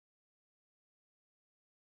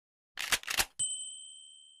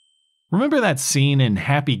Remember that scene in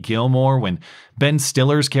Happy Gilmore when Ben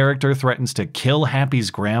Stiller's character threatens to kill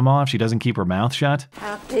Happy's grandma if she doesn't keep her mouth shut?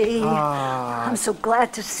 Happy, I'm so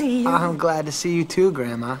glad to see you. I'm glad to see you too,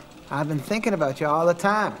 Grandma. I've been thinking about you all the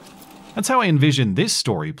time. That's how I envisioned this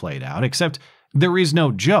story played out, except there is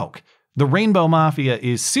no joke. The Rainbow Mafia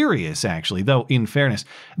is serious, actually, though in fairness,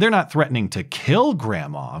 they're not threatening to kill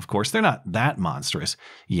Grandma, of course. They're not that monstrous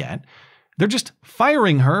yet. They're just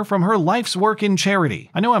firing her from her life's work in charity.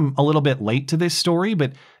 I know I'm a little bit late to this story,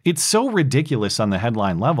 but it's so ridiculous on the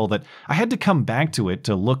headline level that I had to come back to it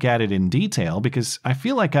to look at it in detail because I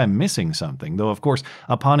feel like I'm missing something, though of course,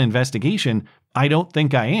 upon investigation, I don't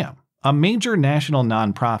think I am. A major national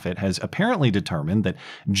nonprofit has apparently determined that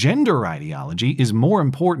gender ideology is more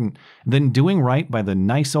important than doing right by the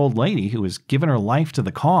nice old lady who has given her life to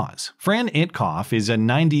the cause. Fran Itkoff is a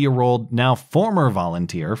 90-year-old, now former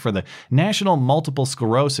volunteer for the National Multiple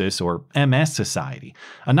Sclerosis, or MS Society,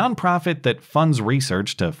 a nonprofit that funds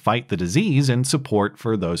research to fight the disease and support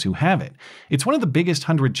for those who have it. It's one of the biggest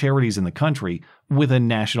 100 charities in the country, with a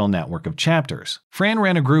national network of chapters. Fran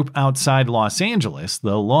ran a group outside Los Angeles,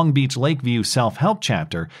 the Long Beach Lakeview Self-Help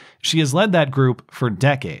Chapter. She has led that group for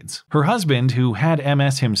decades. Her husband, who had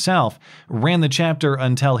MS himself, ran the chapter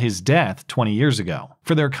until his death 20 years ago.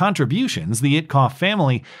 For their contributions, the Itkoff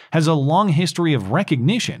family has a long history of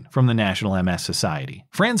recognition from the National MS Society.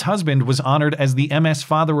 Fran's husband was honored as the MS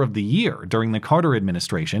Father of the Year during the Carter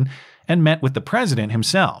administration and met with the president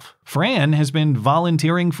himself. Fran has been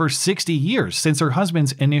volunteering for 60 years since her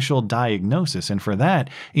husband's initial diagnosis, and for that,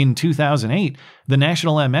 in 2008, the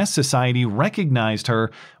National MS Society recognized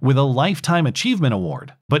her with a Lifetime Achievement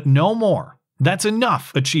Award. But no more. That's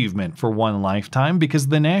enough achievement for one lifetime because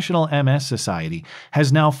the National MS Society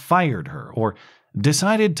has now fired her, or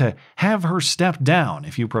decided to have her step down,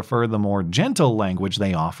 if you prefer the more gentle language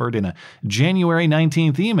they offered in a January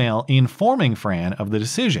 19th email informing Fran of the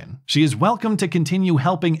decision. She is welcome to continue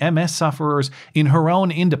helping MS sufferers in her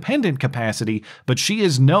own independent capacity, but she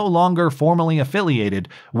is no longer formally affiliated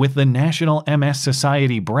with the National MS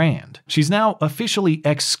Society brand. She's now officially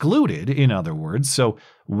excluded, in other words, so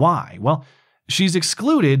why? Well, she's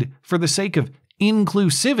excluded for the sake of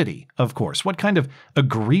inclusivity, of course. What kind of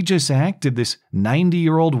egregious act did this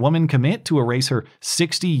 90-year-old woman commit to erase her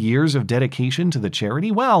 60 years of dedication to the charity?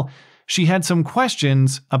 Well, she had some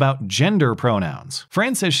questions about gender pronouns.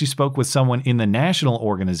 Fran says she spoke with someone in the national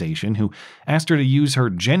organization who asked her to use her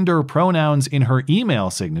gender pronouns in her email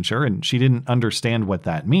signature, and she didn't understand what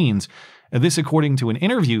that means. This according to an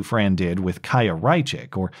interview Fran did with Kaya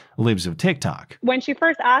Rychik, or Libs of TikTok. When she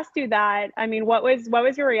first asked you that, I mean, what was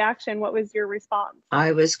your reaction? What was your response?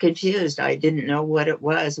 I was confused. I didn't know what it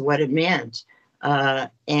was, what it meant.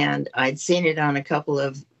 And I'd seen it on a couple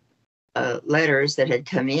of letters that had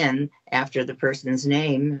come in after the person's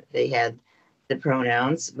name. They had the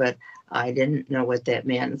pronouns, but I didn't know what that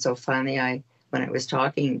meant. And so finally, when I was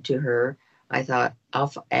talking to her, I thought,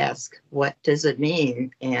 I'll ask, what does it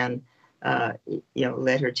mean? And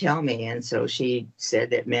let her tell me. And so she said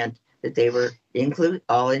that meant that they were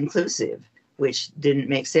all inclusive, which didn't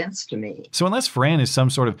make sense to me. So unless Fran is some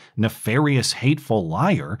sort of nefarious, hateful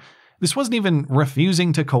liar, this wasn't even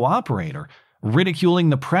refusing to cooperate or ridiculing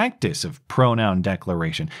the practice of pronoun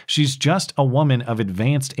declaration. She's just a woman of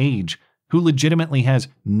advanced age who legitimately has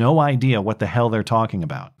no idea what the hell they're talking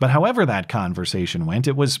about. But however that conversation went,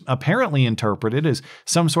 it was apparently interpreted as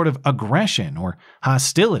some sort of aggression or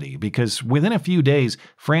hostility, because within a few days,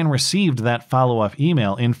 Fran received that follow-up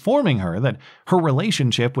email informing her that her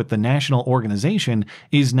relationship with the national organization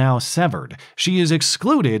is now severed. She is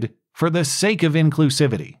excluded for the sake of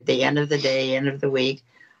inclusivity. At the end of the day, end of the week,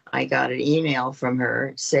 I got an email from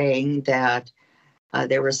her saying that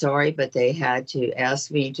they were sorry, but they had to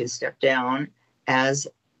ask me to step down as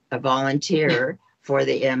a volunteer for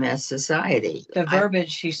the MS Society. The verbiage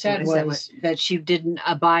she said was that she didn't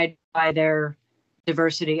abide by their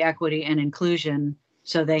diversity, equity, and inclusion,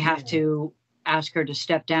 so they have to ask her to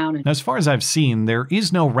step down. As far as I've seen, there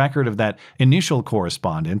is no record of that initial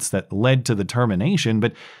correspondence that led to the termination,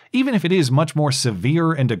 but even if it is much more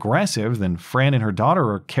severe and aggressive than Fran and her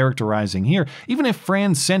daughter are characterizing here, even if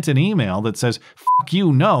Fran sent an email that says, "Fuck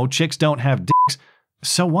you, no, chicks don't have dicks,"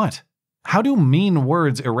 so what? How do mean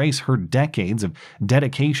words erase her decades of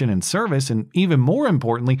dedication and service? And even more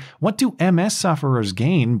importantly, what do MS sufferers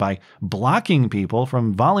gain by blocking people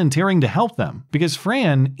from volunteering to help them? Because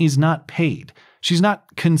Fran is not paid. She's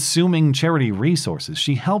not consuming charity resources.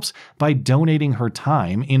 She helps by donating her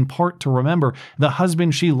time, in part to remember the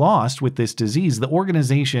husband she lost with this disease. The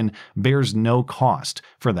organization bears no cost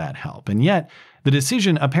for that help. And yet, The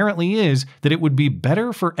decision apparently is that it would be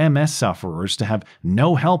better for MS sufferers to have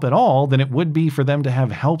no help at all than it would be for them to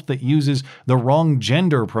have help that uses the wrong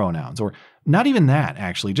gender pronouns, or not even that,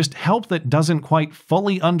 actually, just help that doesn't quite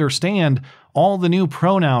fully understand all the new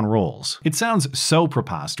pronoun rules. It sounds so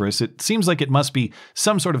preposterous, it seems like it must be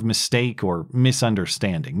some sort of mistake or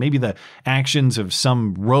misunderstanding. Maybe the actions of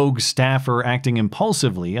some rogue staffer acting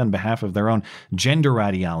impulsively on behalf of their own gender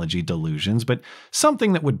ideology delusions, but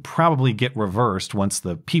something that would probably get reversed once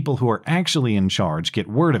the people who are actually in charge get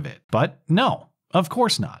word of it. But no. Of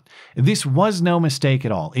course not. This was no mistake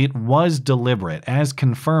at all. It was deliberate, as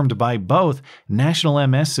confirmed by both National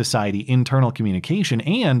MS Society internal communication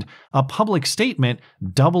and a public statement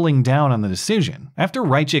doubling down on the decision. After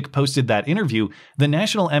Reichik posted that interview, the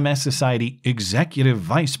National MS Society Executive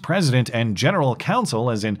Vice President and General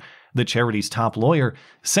Counsel, as in the charity's top lawyer,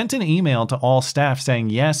 sent an email to all staff saying,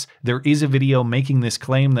 yes, there is a video making this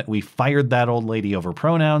claim that we fired that old lady over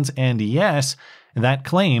pronouns, and yes, that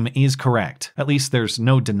claim is correct. At least there's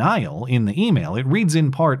no denial in the email. It reads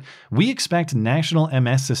in part, "We expect National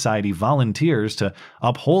MS Society volunteers to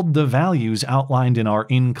uphold the values outlined in our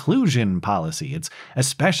inclusion policy. It's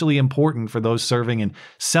especially important for those serving in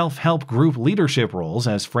self-help group leadership roles,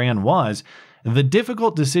 as Fran was. The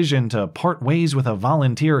difficult decision to part ways with a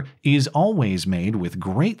volunteer is always made with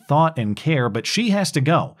great thought and care, but she has to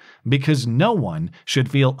go because no one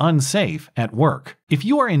should feel unsafe at work." If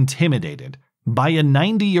you are intimidated by a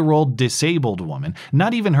 90-year-old disabled woman,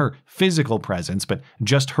 not even her physical presence, but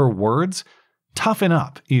just her words, toughen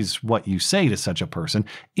up is what you say to such a person,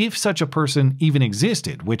 if such a person even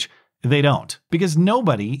existed, which they don't, because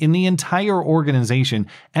nobody in the entire organization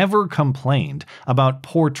ever complained about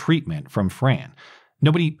poor treatment from Fran.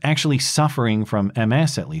 Nobody actually suffering from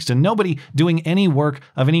MS, at least, and nobody doing any work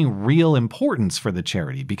of any real importance for the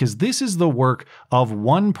charity, because this is the work of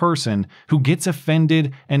one person who gets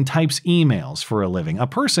offended and types emails for a living, a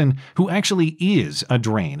person who actually is a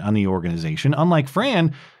drain on the organization, unlike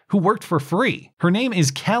Fran, who worked for free. Her name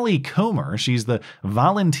is Callie Comer. She's the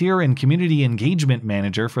Volunteer and Community Engagement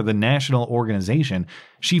Manager for the national organization.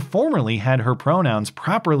 She formerly had her pronouns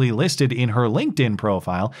properly listed in her LinkedIn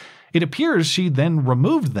profile. It appears she then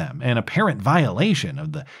removed them, an apparent violation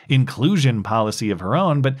of the inclusion policy of her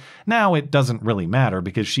own, but now it doesn't really matter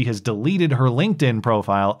because she has deleted her LinkedIn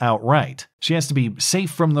profile outright. She has to be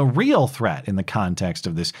safe from the real threat in the context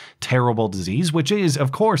of this terrible disease, which is,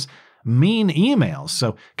 of course, mean emails,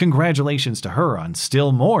 so congratulations to her on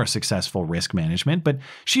still more successful risk management, but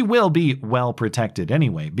she will be well protected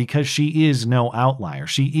anyway because she is no outlier.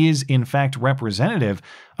 She is, in fact, representative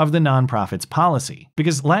of the nonprofit's policy.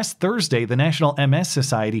 Because last Thursday, the National MS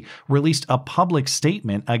Society released a public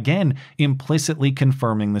statement, again implicitly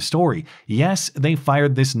confirming the story. Yes, they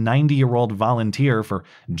fired this 90-year-old volunteer for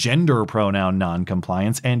gender pronoun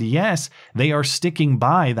noncompliance, and yes, they are sticking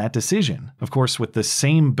by that decision. Of course, with the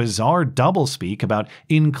same bizarre doublespeak about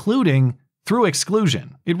including through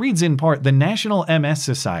exclusion. It reads in part, "The National MS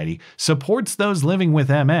Society supports those living with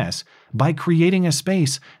MS by creating a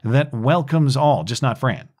space that welcomes all," just not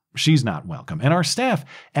Fran. She's not welcome. And our staff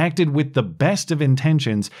acted with the best of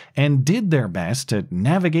intentions and did their best to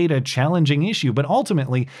navigate a challenging issue. But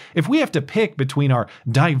ultimately, if we have to pick between our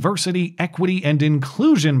diversity, equity, and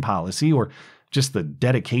inclusion policy, or just the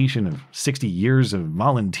dedication of 60 years of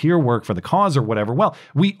volunteer work for the cause or whatever, well,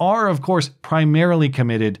 we are, of course, primarily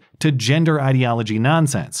committed to gender ideology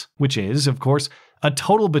nonsense, which is, of course, a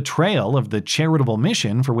total betrayal of the charitable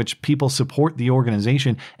mission for which people support the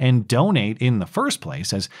organization and donate in the first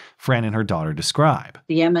place, as Fran and her daughter describe.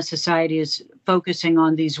 The MS Society is focusing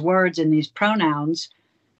on these words and these pronouns,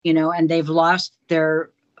 and they've lost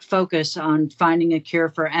their focus on finding a cure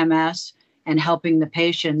for MS and helping the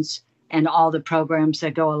patients and all the programs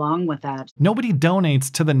that go along with that. Nobody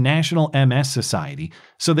donates to the National MS Society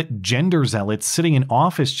so that gender zealots sitting in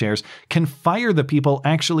office chairs can fire the people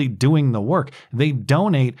actually doing the work. They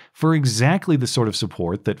donate for exactly the sort of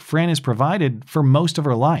support that Fran has provided for most of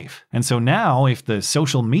her life. And so now, if the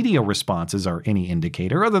social media responses are any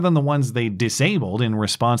indicator, other than the ones they disabled in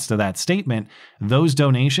response to that statement, those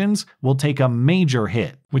donations will take a major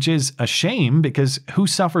hit, which is a shame because who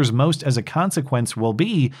suffers most as a consequence will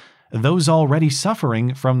be those already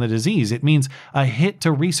suffering from the disease. It means a hit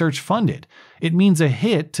to research funded. It means a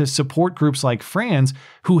hit to support groups like Fran's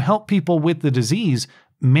who help people with the disease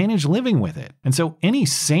manage living with it. And so any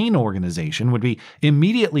sane organization would be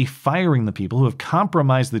immediately firing the people who have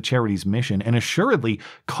compromised the charity's mission and assuredly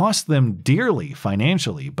cost them dearly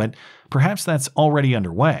financially, but perhaps that's already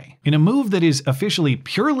underway. In a move that is officially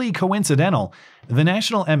purely coincidental, the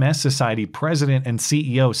National MS Society president and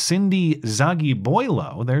CEO Cindy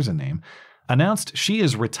Zagiboilo, there's a name, announced she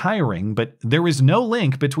is retiring, but there is no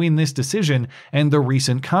link between this decision and the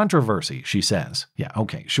recent controversy, she says. Yeah,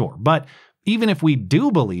 okay, sure. But even if we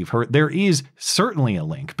do believe her, there is certainly a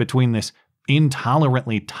link between this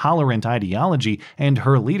intolerantly tolerant ideology and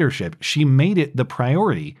her leadership. She made it the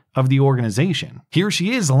priority of the organization. Here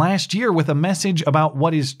she is last year with a message about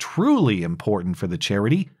what is truly important for the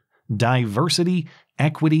charity: diversity,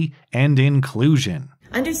 equity, and inclusion.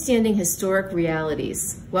 Understanding historic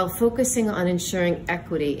realities while focusing on ensuring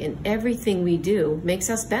equity in everything we do makes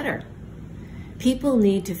us better. People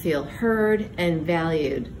need to feel heard and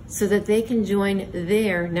valued so that they can join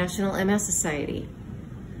their National MS Society.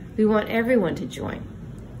 We want everyone to join.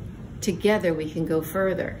 Together we can go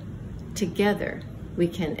further. Together we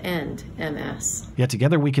can end MS. Yeah,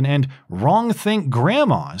 together we can end wrong think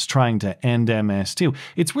grandmas trying to end MS too.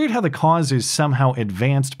 It's weird how the cause is somehow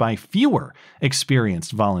advanced by fewer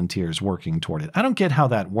experienced volunteers working toward it. I don't get how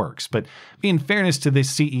that works, but in fairness to this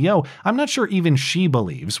CEO, I'm not sure even she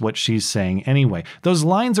believes what she's saying anyway. Those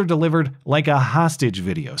lines are delivered like a hostage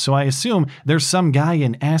video, so I assume there's some guy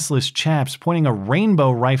in assless chaps pointing a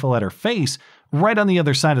rainbow rifle at her face right on the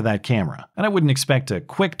other side of that camera. And I wouldn't expect a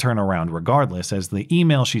quick turnaround regardless, as the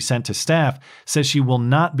email she sent to staff says she will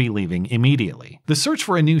not be leaving immediately. The search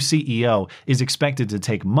for a new CEO is expected to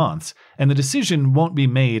take months, and the decision won't be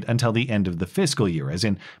made until the end of the fiscal year, as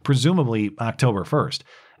in presumably October 1st.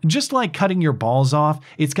 Just like cutting your balls off,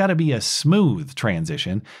 it's got to be a smooth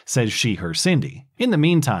transition, says her Cindy. In the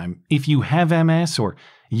meantime, if you have MS, or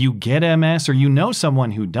you get MS, or you know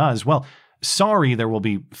someone who does, well, sorry, there will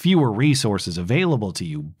be fewer resources available to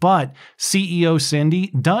you, but CEO Cindy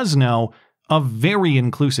does know a very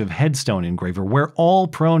inclusive headstone engraver where all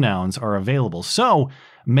pronouns are available. So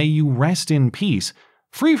may you rest in peace,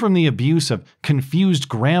 free from the abuse of confused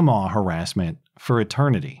grandma harassment for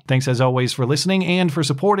eternity. Thanks as always for listening and for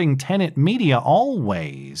supporting TENET Media.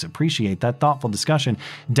 Always appreciate that thoughtful discussion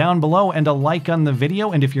down below, and a like on the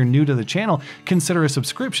video. And if you're new to the channel, consider a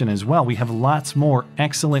subscription as well. We have lots more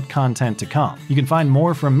excellent content to come. You can find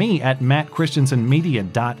more from me at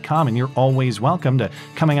mattchristiansenmedia.com, and you're always welcome to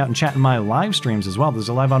coming out and chatting my live streams as well. There's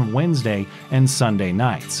a live on Wednesday and Sunday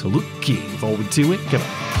nights. So looking forward to it.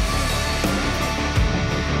 Goodbye.